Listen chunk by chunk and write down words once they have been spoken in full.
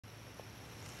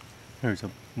There's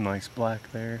a nice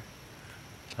black there.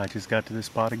 I just got to this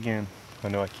spot again. I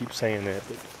know I keep saying that,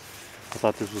 but I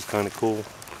thought this was kind of cool.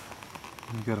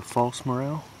 You got a false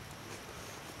morel.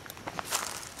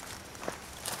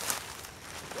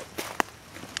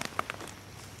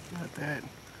 Got that.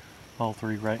 All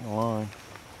three right in a line.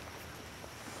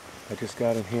 I just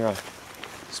got in here. I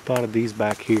spotted these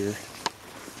back here.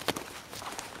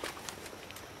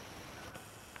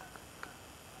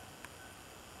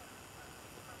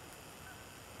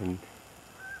 And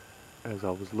as I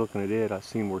was looking at it, I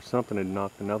seen where something had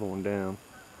knocked another one down.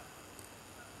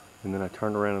 And then I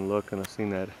turned around and looked, and I seen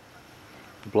that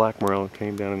black morel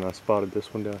came down, and I spotted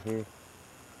this one down here.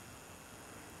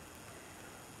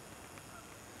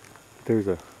 There's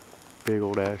a big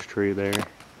old ash tree there.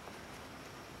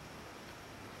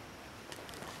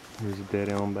 There's a dead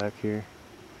elm back here.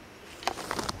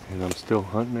 And I'm still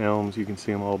hunting elms. You can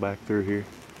see them all back through here.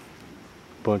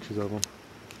 Bunches of them.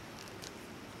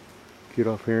 Get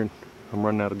off here, and I'm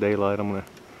running out of daylight. I'm gonna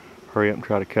hurry up and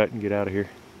try to cut and get out of here.